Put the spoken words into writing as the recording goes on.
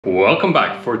Welcome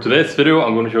back. For today's video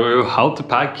I'm going to show you how to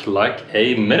pack like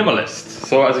a minimalist.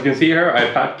 So as you can see here, I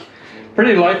pack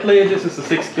pretty lightly. This is a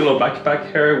 6 kilo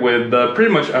backpack here with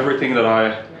pretty much everything that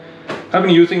I have been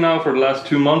using now for the last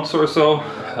 2 months or so.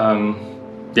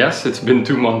 Yes, it's been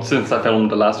 2 months since I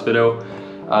filmed the last video.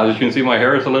 As you can see, my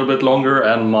hair is a little bit longer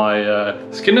and my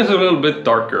skin is a little bit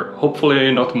darker.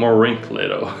 Hopefully not more wrinkly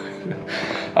though.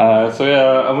 So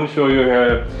yeah, I'm going to show you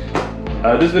here.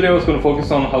 This video is going to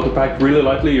focus on how to pack really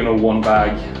lightly, you know, one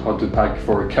bag, how to pack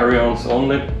for carry-ons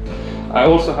only. I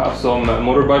also have some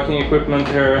motorbiking equipment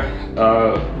here,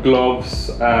 gloves,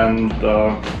 and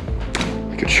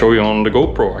I could show you on the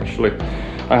GoPro actually.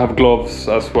 I have gloves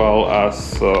as well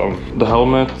as the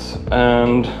helmet,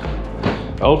 and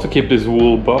I also keep this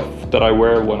wool buff that I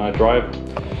wear when I drive.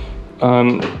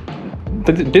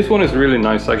 This one is really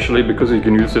nice actually, because you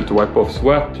can use it to wipe off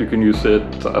sweat, you can use it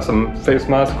as a face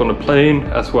mask on a plane,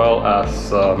 as well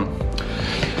as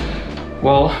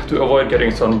well, to avoid getting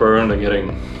sunburned and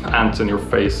getting ants in your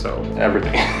face, so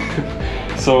everything.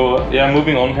 So yeah,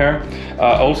 moving on here,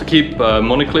 I also keep a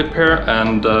money clip here,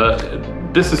 and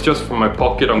this is just for my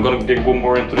pocket. I'm gonna dig one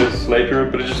more into this later,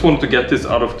 but I just wanted to get this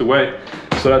out of the way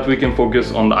so that we can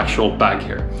focus on the actual bag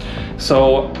here.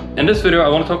 So in this video I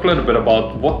want to talk a little bit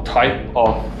about what type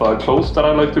of clothes that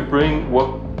I like to bring,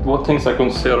 what things I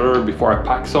consider before I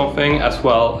pack something, as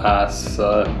well as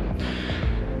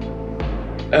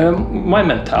my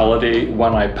mentality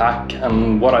when I pack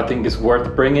and what I think is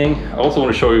worth bringing. I also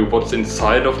want to show you what's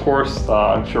inside, of course.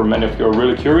 I'm sure many of you are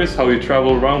really curious how you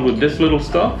travel around with this little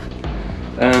stuff.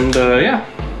 And yeah,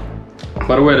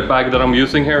 by the way, the bag that I'm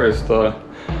using here is the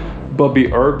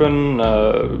Bobby Urban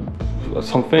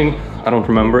something, I don't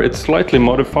remember. It's slightly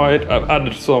modified. I've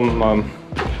added some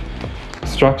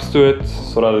straps to it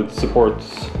so that it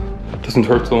supports, doesn't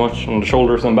hurt so much on the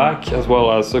shoulders and back, as well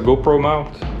as a GoPro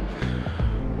mount.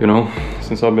 You know,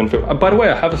 since I've been by the way,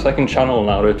 I have a second channel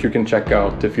now that you can check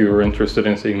out if you're interested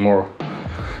in seeing more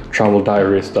travel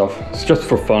diary stuff. It's just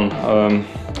for fun.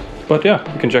 But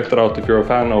yeah, you can check that out if you're a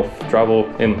fan of travel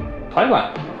in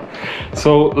Thailand.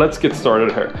 So let's get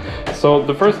started here. So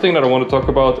the first thing that I want to talk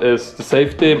about is the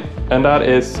safety, and that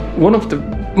is one of the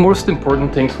most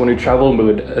important things when you travel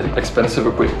with expensive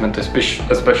equipment,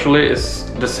 especially,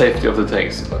 is the safety of the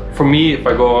things. For me, if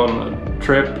I go on a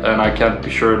trip and I can't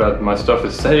be sure that my stuff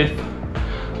is safe,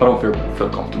 I don't feel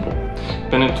comfortable.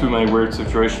 Been in too many weird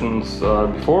situations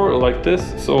before like this.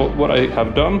 So what I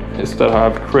have done is that I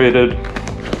have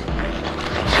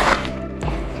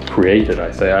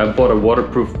I bought a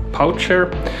waterproof pouch here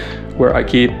where I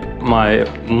keep my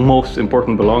most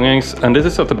important belongings, and this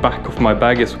is at the back of my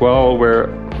bag as well, where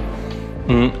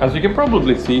as you can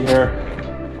probably see here,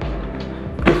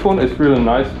 this one is really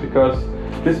nice because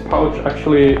this pouch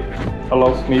actually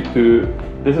allows me to,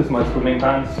 this is my swimming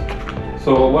pants.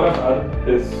 So what I've added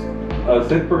is a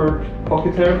zipper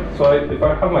pocket here, so if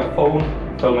I have my phone,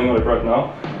 I'm filming on it right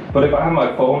now, but if I have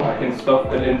my phone, I can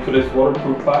stuff it into this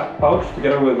waterproof pouch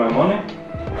together with my money,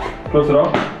 close it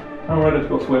up, and I'm ready to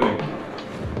go swimming,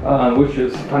 which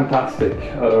is fantastic.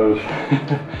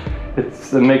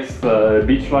 It makes the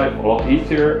beach life a lot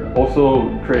easier.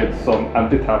 Also creates some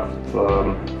anti-theft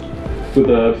with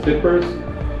the zippers.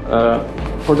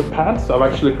 For the pants, I've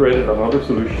actually created another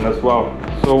solution as well.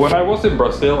 So when I was in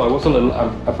Brazil, I was a little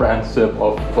apprehensive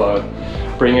of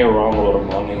bringing around a lot of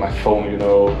money, my phone, you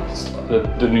know,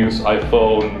 the newest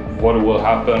iPhone, what will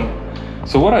happen.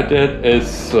 So what I did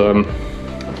is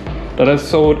that I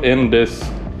sewed in this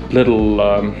little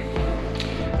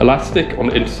elastic on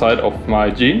the inside of my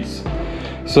jeans.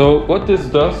 So what this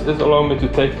does is allow me to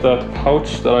take that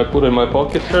pouch that I put in my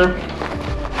pocket here,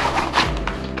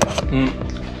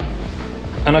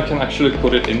 and I can actually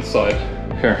put it inside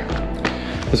here.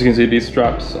 As you can see, these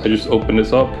straps, I just open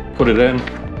this up, put it in,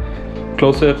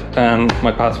 close it, and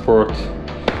my passport,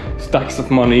 stacks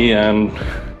of money, and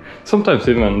sometimes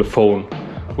even the phone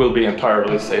will be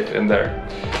entirely safe in there.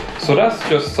 So that's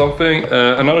just something.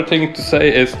 Another thing to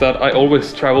say is that I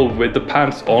always travel with the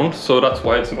pants on, so that's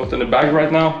why it's not in the bag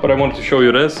right now, but I wanted to show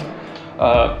you this.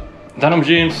 Denim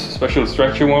jeans, especially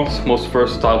stretchy ones, most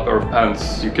versatile pair of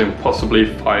pants you can possibly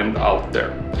find out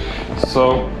there.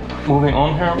 So moving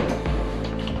on here,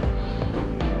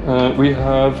 we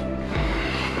have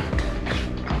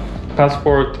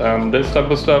passport and this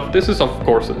type of stuff. This is of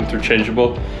course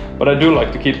interchangeable, but I do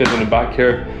like to keep it in the back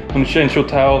here. When you change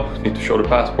hotel, you need to show the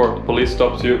passport. The police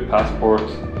stops you, passport,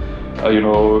 you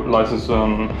know, license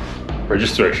and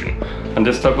registration, and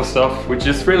this type of stuff, which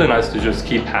is really nice to just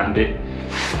keep handy.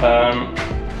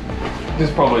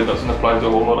 This probably doesn't apply to a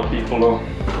whole lot of people though,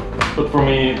 but for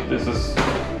me this is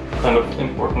kind of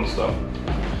important stuff.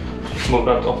 move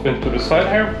that off into the side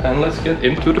here, and let's get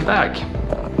into the bag.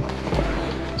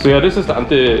 So yeah, this is the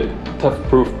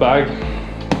anti-theft-proof bag.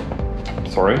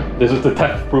 Sorry, this is the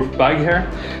theft-proof bag here.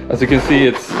 As you can see,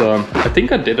 it's I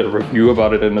think I did a review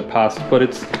about it in the past, but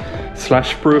it's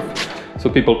slash-proof, so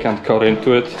people can't cut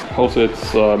into it. Also,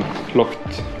 it's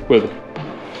locked with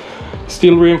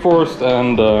steel reinforced,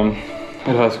 and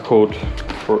it has a code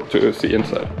to see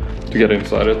inside, to get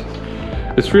inside it.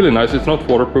 It's really nice. It's not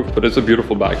waterproof, but it's a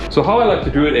beautiful bag. So how I like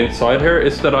to do it inside here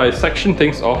is that I section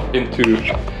things off into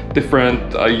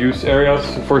different use areas.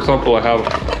 For example, I have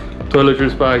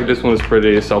toiletries bag. This one is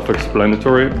pretty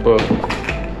self-explanatory, but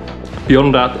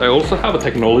beyond that, I also have a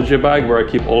technology bag where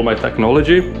I keep all my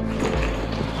technology.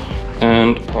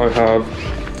 And I have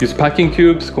these packing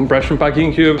cubes, compression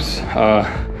packing cubes.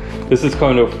 This is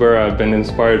kind of where I've been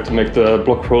inspired to make the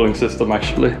block rolling system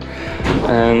actually.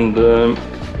 And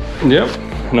yeah,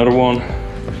 another one.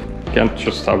 Can't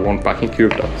just have one packing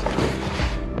cube. That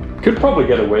could probably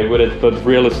get away with it, but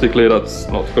realistically that's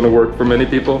not going to work for many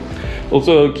people.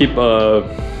 Also keep a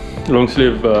long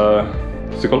sleeve,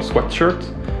 what's it called, sweatshirt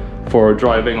for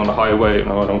driving on the highway. You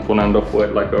know, I don't want to end up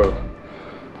with like a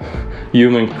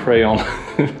human crayon.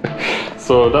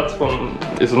 So that's one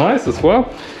is nice as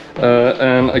well.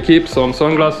 And I keep some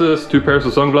sunglasses, 2 pairs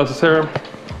of sunglasses here.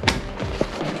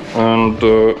 And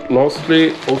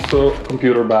lastly, also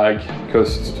computer bag,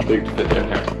 because it's too big to fit in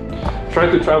here.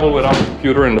 Tried to travel without a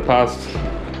computer in the past,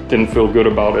 didn't feel good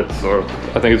about it, so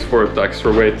I think it's worth the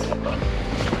extra weight.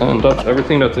 And that's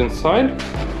everything that's inside.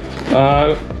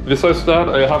 Besides that,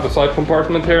 I have a side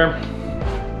compartment here.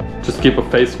 Just keep a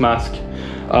face mask.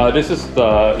 This is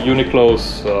the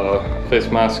Uniqlo's face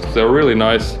masks. They're really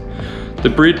nice. They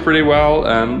breathe pretty well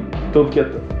and don't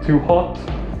get too hot.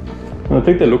 And I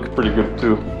think they look pretty good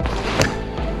too.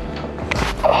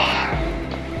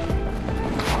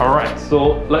 Alright,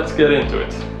 so let's get into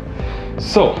it.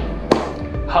 So,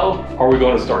 how are we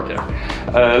going to start here?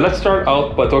 Let's start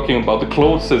out by talking about the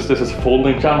clothes, since this is a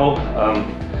folding channel.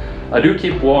 I do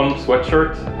keep one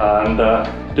sweatshirt, and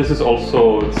this is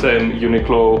also the same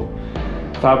Uniqlo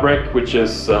fabric, which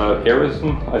is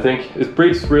Airism, I think. It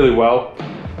breathes really well.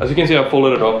 As you can see, I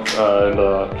folded it up in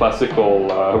the classical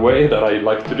way that I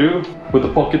like to do, with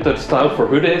the pocketed style for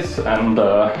hoodies, and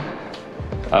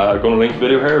I'm gonna link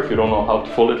video here if you don't know how to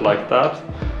fold it like that.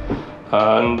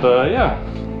 And yeah,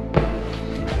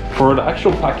 for the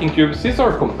actual packing cubes, these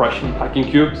are compression packing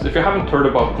cubes. If you haven't heard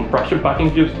about compression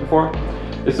packing cubes before,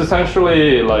 it's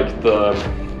essentially like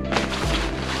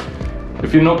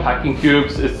if you know packing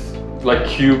cubes, it's like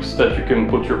cubes that you can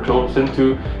put your clothes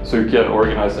into, so you can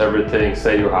organize everything.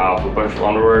 Say you have a bunch of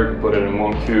underwear, you can put it in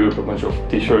one cube, a bunch of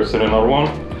t-shirts in another one.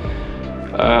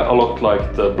 A lot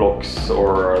like the blocks,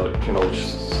 or you know,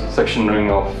 just sectioning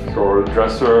of your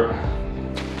dresser.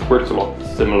 Works a lot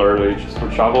similarly just for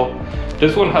travel.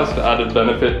 This one has the added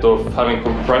benefit of having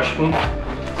compression,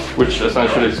 which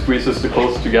essentially squeezes the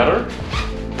clothes together.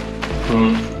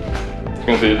 You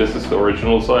can see this is the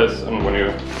original size, and when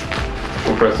you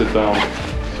compress it down,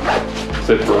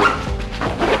 zipper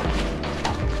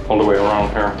all the way around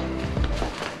here,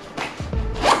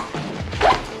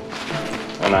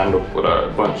 and end up with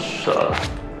a bunch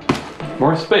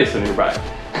more space in your bag.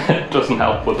 It doesn't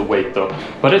help with the weight though,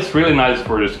 but it's really nice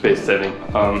for the space saving,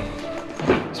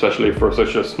 especially for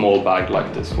such a small bag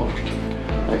like this one.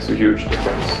 Makes a huge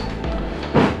difference.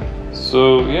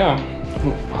 So yeah,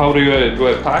 how do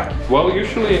I pack? Well,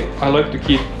 usually I like to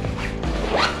keep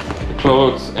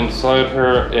clothes inside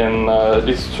here in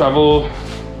these travel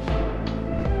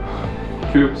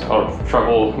cubes, or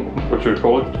travel, what you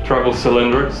call it, travel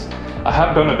cylinders. I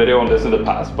have done a video on this in the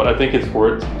past, but I think it's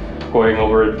worth going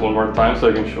over it one more time so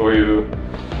I can show you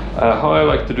how I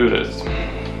like to do this.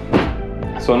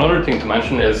 So another thing to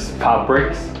mention is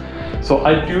fabrics. So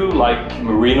I do like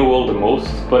merino wool the most,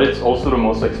 but it's also the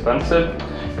most expensive.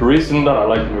 The reason that I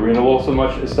like merino wool so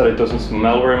much is that it doesn't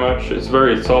smell very much. It's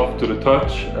very soft to the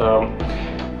touch.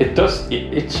 It does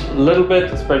itch a little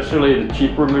bit, especially the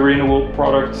cheaper merino wool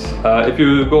products. If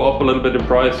you go up a little bit in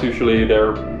price, usually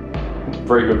they're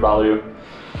very good value.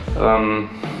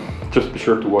 Just be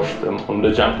sure to wash them on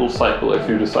the gentle cycle if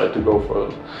you decide to go for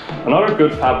them. Another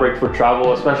good fabric for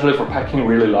travel, especially for packing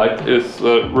really light, is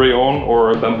rayon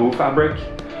or bamboo fabric.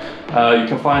 You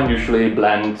can find usually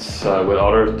blends with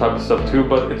other types of stuff too,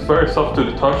 but it's very soft to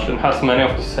the touch and has many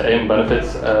of the same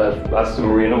benefits as the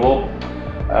merino wool.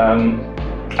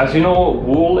 As you know,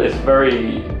 wool is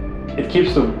it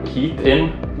keeps the heat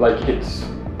in, like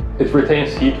it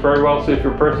retains heat very well, so if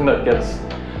you're a person that gets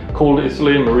cold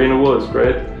easily, merino wool is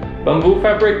great. Bamboo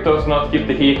fabric does not keep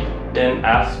the heat in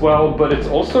as well, but it's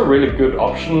also a really good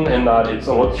option in that it's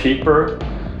a lot cheaper,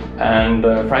 and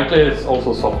frankly it's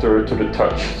also softer to the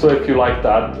touch. So if you like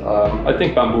that, I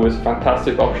think bamboo is a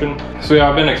fantastic option. So yeah,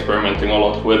 I've been experimenting a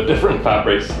lot with different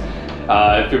fabrics.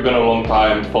 If you've been a long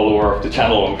time follower of the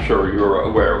channel, I'm sure you're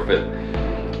aware of it.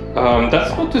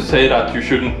 That's not to say that you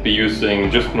shouldn't be using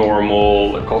just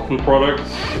normal cotton products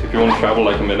if you want to travel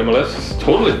like a minimalist. It's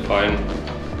totally fine.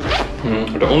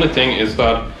 The only thing is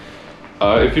that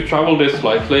if you travel this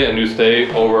lightly and you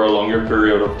stay over a longer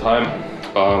period of time,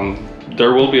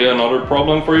 there will be another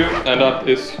problem for you, and that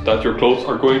is that your clothes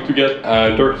are going to get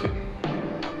dirty.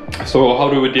 So how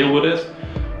do we deal with this?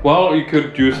 Well, you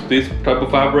could use these type of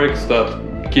fabrics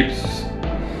that keeps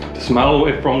the smell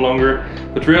away from longer.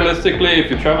 But realistically, if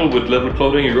you travel with little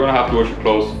clothing, you're gonna have to wash your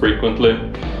clothes frequently.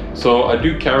 So I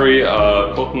do carry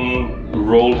a cotton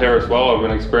roll here as well. I've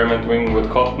been experimenting with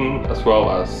cotton as well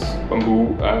as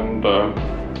bamboo and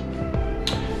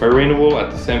merino wool at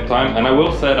the same time. And I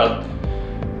will say that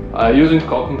using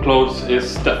cotton clothes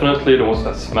is definitely the ones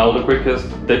that smell the quickest.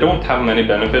 They don't have many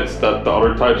benefits that the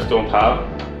other types don't have.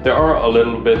 They are a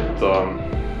little bit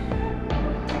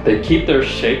they keep their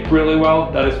shape really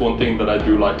well. That is one thing that I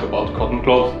do like about cotton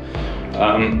clothes.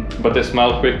 But they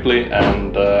smell quickly,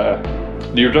 and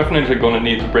you're definitely going to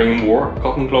need to bring more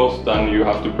cotton clothes than you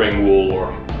have to bring wool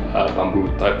or bamboo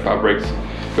type fabrics.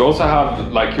 You also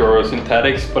have like your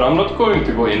synthetics, but I'm not going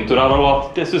to go into that a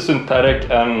lot. This is synthetic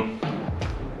and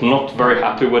I'm not very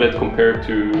happy with it compared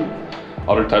to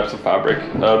other types of fabric.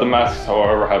 The masks,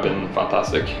 however, have been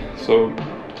fantastic. So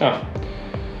yeah.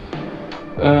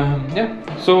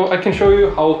 So I can show you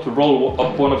how to roll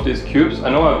up one of these cubes. I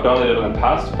know I've done it in the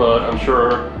past, but I'm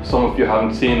sure some of you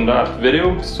haven't seen that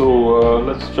video. So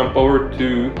let's jump over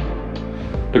to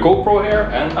the GoPro here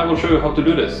and I will show you how to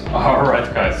do this.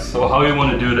 Alright guys, so how you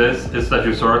want to do this is that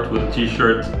you start with a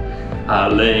t-shirt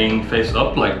laying face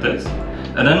up like this.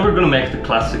 And then we're going to make the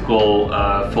classical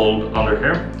fold under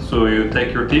here. So you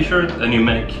take your t-shirt and you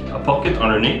make a pocket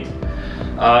underneath.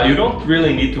 You don't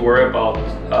really need to worry about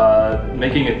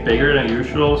making it bigger than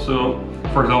usual. So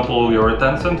for example, your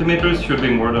 10 centimeters should be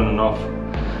more than enough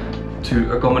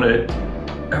to accommodate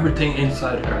everything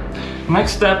inside here.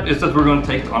 Next step is that we're going to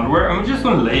take the underwear and we're just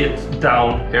going to lay it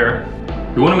down here.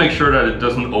 You want to make sure that it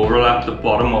doesn't overlap the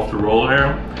bottom of the roll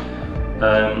here.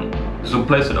 So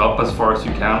place it up as far as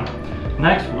you can.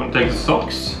 Next, we're going to take the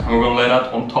socks and we're going to lay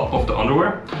that on top of the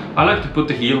underwear. I like to put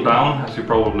the heel down, as you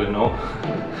probably know.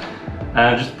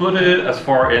 And just put it as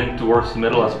far in towards the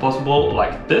middle as possible,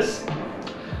 like this.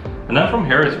 And then from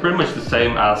here, it's pretty much the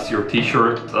same as your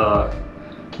t-shirt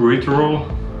burrito roll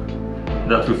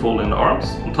that we fold in the arms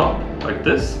on top, like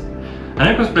this. And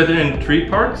you can split it in 3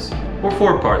 parts or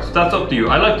 4 parts. That's up to you.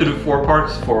 I like to do 4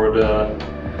 parts for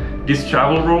these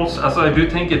travel rolls, as I do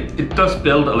think it does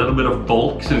build a little bit of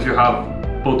bulk since you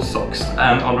have both socks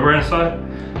and underwear inside.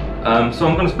 So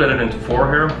I'm going to split it into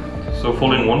 4 here. So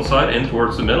folding one side in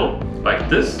towards the middle, like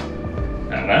this,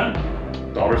 and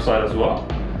then the other side as well.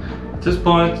 At this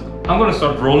point, I'm going to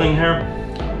start rolling here,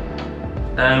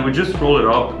 and we just roll it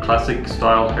up, classic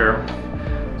style here.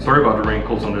 Sorry about the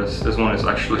wrinkles on this. This one is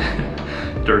actually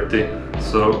dirty.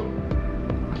 So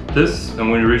this,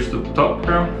 and when you reach the top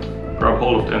here, grab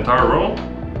hold of the entire roll,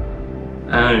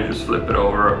 and you just flip it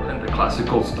over in the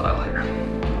classical style here,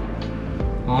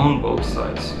 on both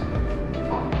sides.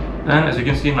 And as you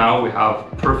can see now, we have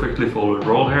perfectly folded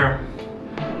roll here.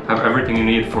 Have everything you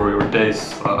need for your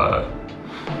day's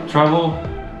travel.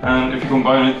 And if you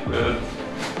combine it with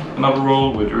another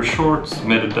roll with your shorts,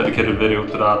 made a dedicated video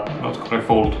to that. Not gonna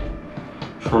fold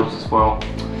shorts as well.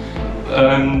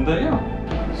 And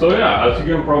so yeah, as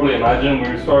you can probably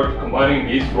imagine, we start combining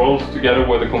these rolls together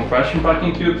with the compression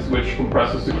packing cubes, which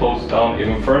compresses the clothes down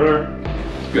even further.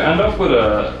 You end up with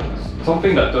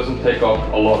something that doesn't take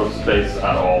up a lot of space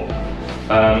at all.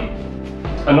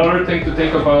 Another thing to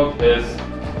think about is,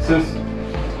 since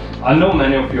I know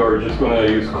many of you are just going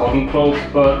to use cotton clothes,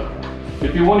 but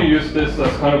if you want to use this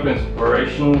as kind of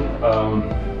inspiration,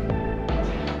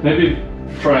 maybe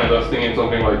try investing in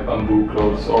something like bamboo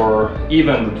clothes, or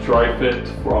even the dry fit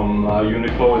from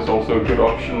Uniqlo is also a good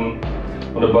option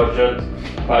on a budget.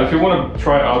 If you want to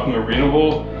try out merino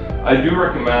wool, I do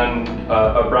recommend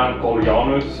a brand called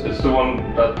Janus. It's the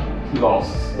one that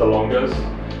lasts the longest.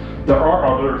 There are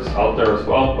others out there as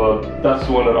well, but that's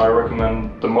the one that I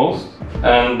recommend the most.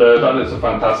 And that is a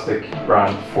fantastic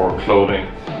brand for clothing.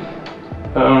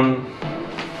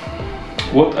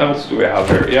 What else do we have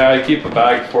here? Yeah, I keep a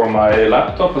bag for my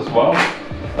laptop as well.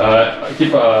 I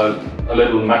keep a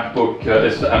little MacBook.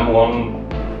 It's the M1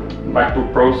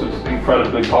 MacBook Pro, so it's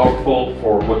incredibly powerful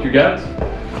for what you get.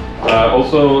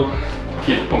 Also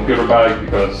keep a computer bag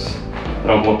because I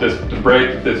don't want this to break.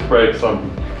 If this breaks,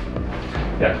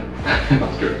 yeah,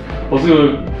 that's good.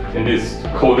 Also in these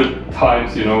COVID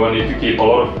times, you know, I need to keep a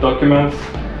lot of documents.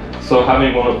 So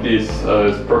having one of these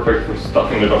is perfect for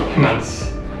stuffing the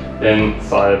documents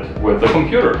inside with the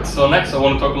computer. So next I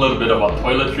want to talk a little bit about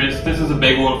toiletries. This is a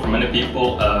big one for many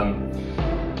people.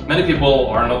 Many people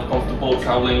are not comfortable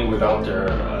traveling without their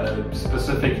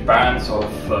specific brands of,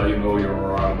 you know,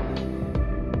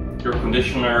 your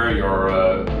conditioner,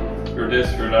 your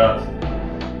this, your that.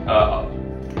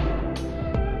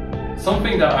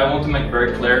 Something that I want to make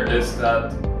very clear is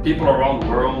that people around the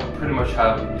world pretty much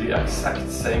have the exact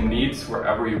same needs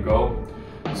wherever you go.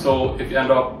 So if you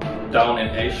end up down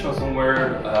in Asia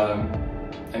somewhere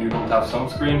and you don't have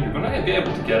sunscreen, you're gonna be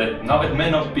able to get it. Now it may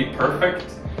not be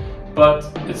perfect, but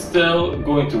it's still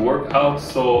going to work out.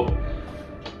 So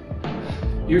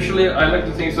usually I like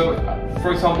to think, so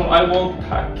for example, I won't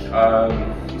pack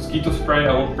mosquito spray,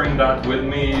 I won't bring that with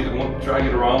me, I won't drag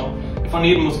it around. If I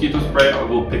need mosquito spray, I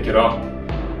will pick it up.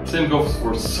 Same goes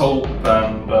for soap,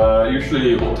 and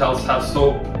usually hotels have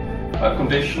soap.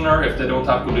 Conditioner, if they don't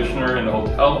have conditioner in the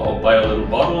hotel, I'll buy a little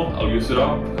bottle, I'll use it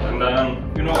up, and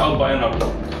then, you know, I'll buy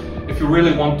another. If you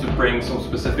really want to bring some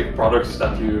specific products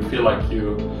that you feel like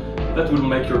that will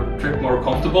make your trip more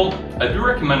comfortable, I do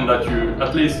recommend that you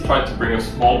at least try to bring a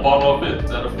small bottle of it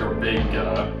instead of your big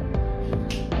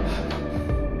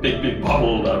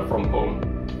bottle from home.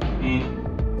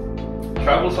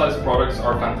 Travel size products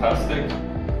are fantastic.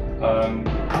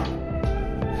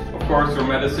 Of course, your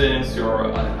medicines,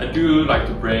 I do like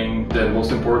to bring the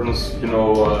most important, you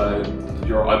know,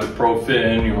 your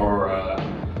ibuprofen, your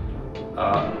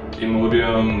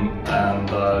Imodium, and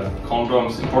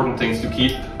condoms, important things to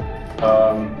keep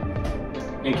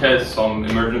in case some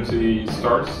emergency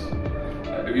starts.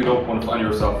 You don't want to find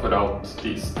yourself without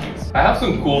these things. I have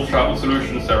some cool travel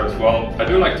solutions there as well. I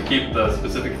do like to keep the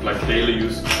specific, like, daily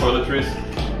use toiletries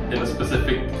in a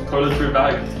specific toiletry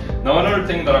bag. Now another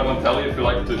thing that I want to tell you, if you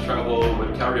like to travel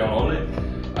with carry-on only,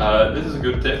 this is a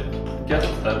good tip. Get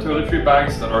toiletry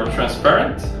bags that are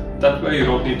transparent. That way you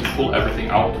don't need to pull everything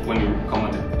out when you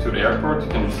come to the airport. You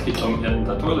can just keep them in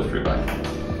the toiletry bag.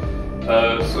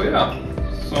 So yeah,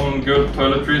 some good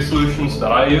toiletry solutions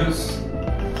that I use.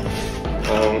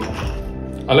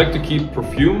 I like to keep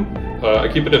perfume. I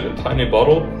keep it in a tiny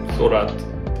bottle so that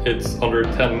it's under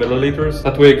 10 milliliters.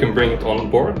 That way you can bring it on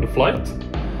board the flight.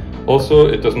 Also,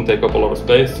 it doesn't take up a lot of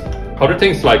space. Other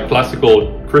things like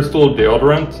classical crystal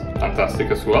deodorant,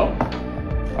 fantastic as well.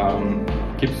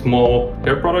 Keep small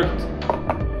hair product.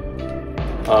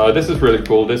 This is really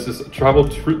cool. This is a travel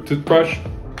toothbrush.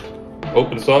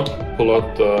 Open this up, pull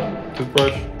out the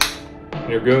toothbrush, and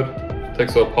you're good.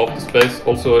 Takes up half the space.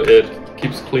 Also, it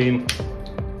keeps clean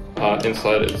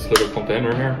inside its little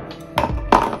container here.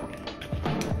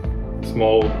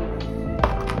 Small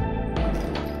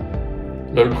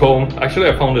little comb. Actually,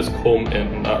 I found this comb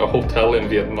in a hotel in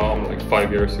Vietnam like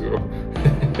 5 years ago.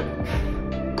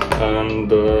 And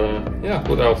yeah,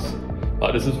 what else?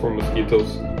 This is for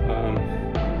mosquitoes,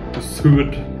 to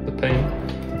soothe the pain.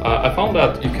 I found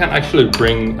that you can actually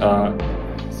bring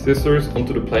scissors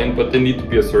onto the plane, but they need to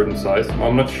be a certain size.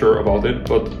 I'm not sure about it,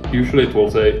 but usually it will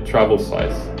say travel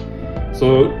size.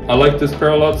 So I like this pair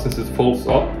a lot since it folds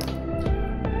up.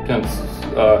 You can't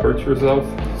hurt yourself.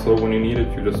 So when you need it,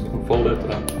 you just unfold it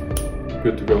and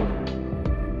good to go.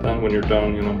 Then when you're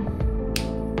done, you know.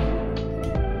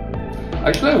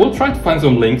 Actually, I will try to find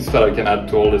some links that I can add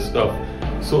to all this stuff.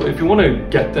 So if you want to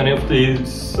get any of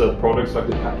these products like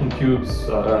the packing cubes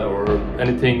or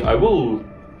anything, I will,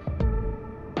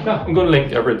 yeah, I'm gonna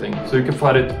link everything. So you can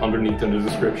find it underneath in the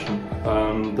description.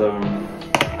 And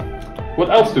what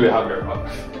else do we have here?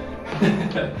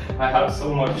 I have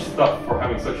so much stuff for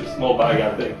having such a small bag,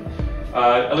 I think.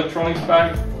 Electronics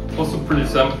bag, also pretty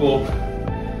simple.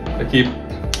 I keep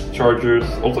chargers,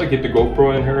 also I keep the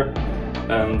GoPro in here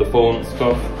and the phone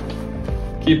stuff.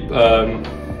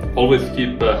 Always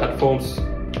keep headphones.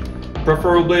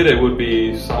 Preferably they would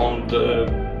be sound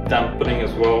dampening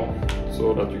as well,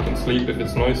 so that you can sleep if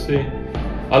it's noisy.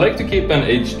 I like to keep an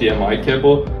HDMI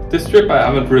cable. This trip I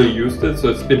haven't really used it, so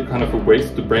it's been kind of a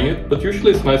waste to bring it, but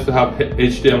usually it's nice to have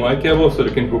HDMI cable so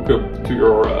you can hook up to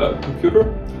your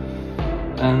computer.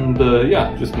 And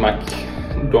yeah, just Mac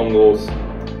dongles.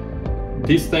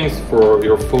 These things for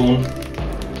your phone.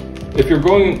 If you're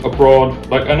going abroad,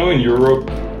 like I know in Europe,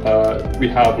 we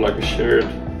have like a shared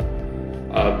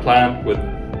plan with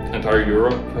entire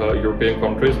European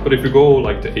countries. But if you go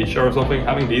like to Asia or something,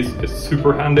 having these is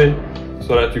super handy.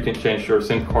 so that you can change your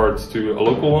SIM cards to a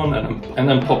local one and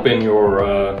then pop in your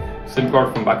SIM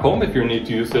card from back home if you need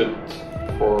to use it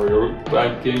for your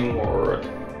banking or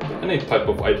any type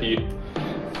of IT.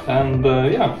 And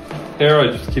yeah, here I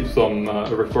just keep some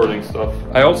recording stuff.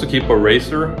 I also keep a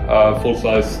razor,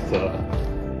 full-sized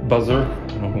buzzer. I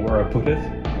don't know where I put it.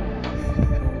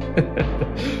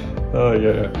 Oh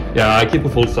yeah, I keep a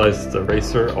full-sized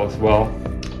razor as well,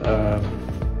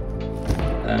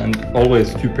 and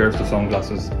always 2 pairs of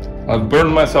sunglasses. I've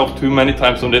burned myself too many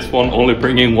times on this one, only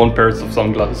bringing 1 pair of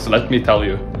sunglasses, let me tell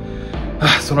you.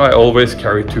 So now I always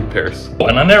carry 2 pairs.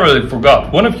 And I nearly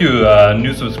forgot, one of you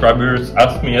new subscribers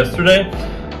asked me yesterday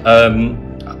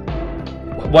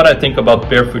what I think about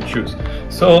barefoot shoes.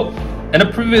 So in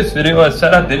a previous video I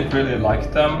said I didn't really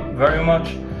like them very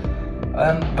much,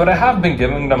 but I have been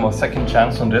giving them a second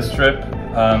chance on this trip,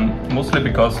 mostly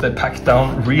because they pack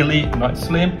down really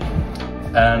nicely,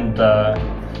 and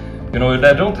you know,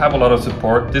 they don't have a lot of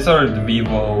support. These are the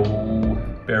Vivo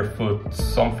barefoot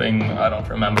something, I don't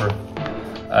remember.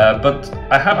 But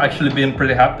I have actually been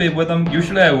pretty happy with them.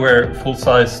 Usually I wear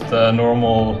full-sized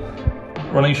normal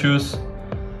running shoes,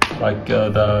 like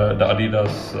the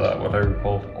Adidas, what I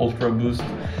call Ultra Boost.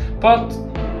 But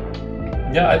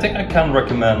yeah, I think I can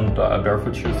recommend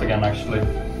barefoot shoes again, actually.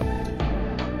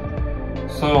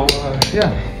 So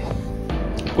yeah,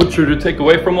 what should you take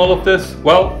away from all of this?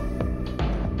 Well,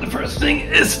 the first thing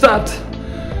is that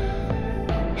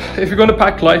if you're going to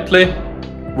pack lightly,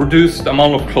 reduce the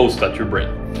amount of clothes that you bring.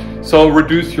 So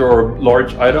reduce your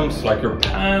large items like your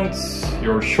pants,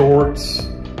 your shorts,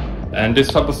 and this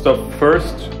type of stuff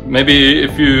first. Maybe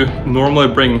if you normally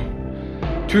bring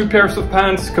 2 pairs of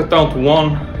pants, cut down to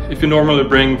 1. If you normally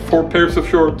bring 4 pairs of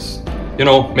shorts, you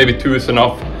know, maybe 2 is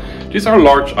enough. These are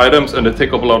large items and they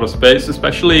take up a lot of space,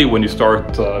 especially when you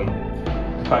start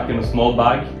packing a small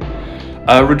bag.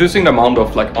 Reducing the amount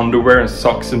of like underwear and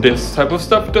socks and this type of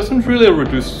stuff doesn't really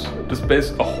reduce the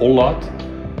space a whole lot.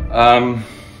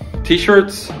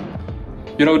 T-shirts,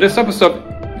 you know, this type of stuff,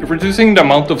 reducing the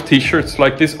amount of t-shirts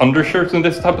like this, undershirts and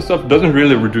this type of stuff doesn't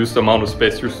really reduce the amount of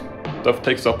space your stuff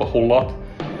takes up a whole lot.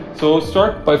 So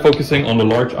start by focusing on the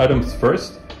large items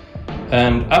first,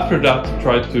 and after that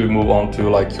try to move on to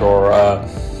like your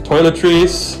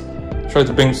toiletries. Try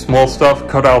to bring small stuff,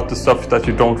 cut out the stuff that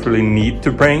you don't really need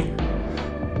to bring.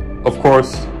 Of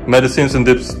course, medicines and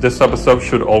this type of stuff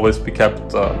should always be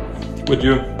kept with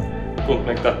you. Don't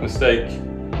make that mistake.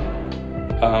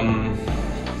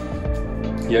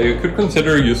 Yeah, you could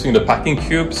consider using the packing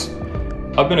cubes.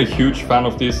 I've been a huge fan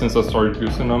of these since I started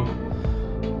using them.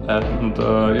 And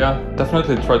yeah,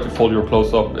 definitely try to fold your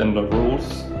clothes up in the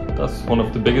rules. That's one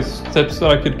of the biggest tips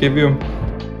that I could give you.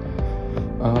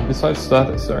 Besides that,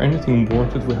 is there anything more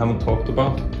that we haven't talked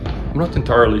about? I'm not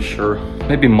entirely sure.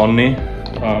 Maybe money.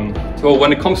 So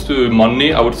when it comes to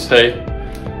money, I would say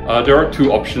there are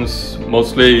 2 options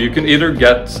mostly. You can either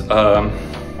get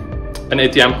an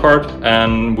ATM card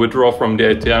and withdraw from the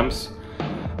ATMs.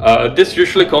 This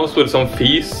usually comes with some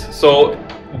fees, so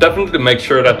definitely make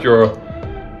sure that your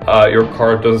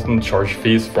card doesn't charge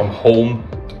fees from home,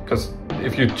 because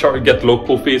if you get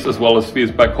local fees as well as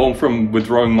fees back home from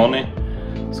withdrawing money,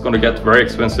 it's going to get very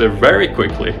expensive very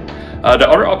quickly. The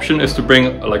other option is to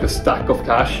bring like a stack of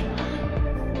cash.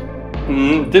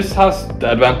 This has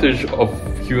the advantage of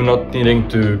you not needing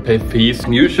to pay fees.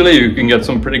 Usually you can get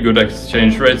some pretty good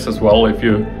exchange rates as well if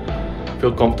you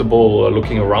feel comfortable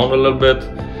looking around a little bit.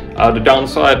 The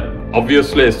downside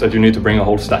obviously is that you need to bring a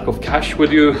whole stack of cash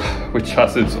with you, which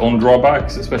has its own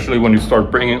drawbacks, especially when you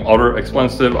start bringing other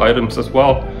expensive items as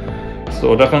well.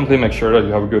 So definitely make sure that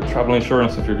you have a good travel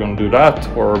insurance if you're going to do that,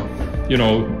 or, you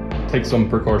know, take some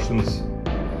precautions.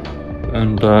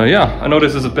 And yeah, I know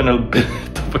this has been a bit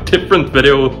of a different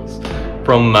video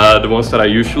from the ones that I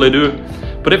usually do,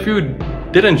 but if you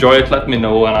did enjoy it, let me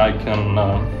know and I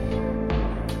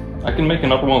can make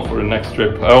another one for the next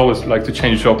trip. I always like to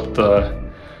change up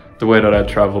the way that I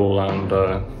travel, and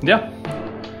yeah.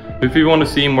 If you want to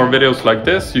see more videos like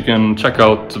this, you can check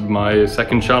out my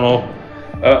second channel.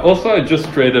 Also, I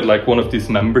just created like one of these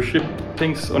membership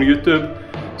things on YouTube.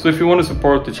 So if you want to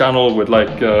support the channel with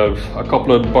like a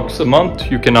couple of bucks a month,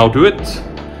 you can now do it.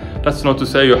 That's not to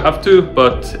say you have to,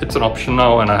 but it's an option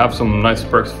now, and I have some nice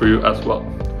perks for you as well.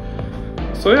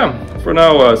 So yeah, for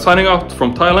now, signing out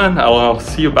from Thailand. I'll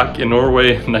see you back in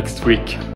Norway next week.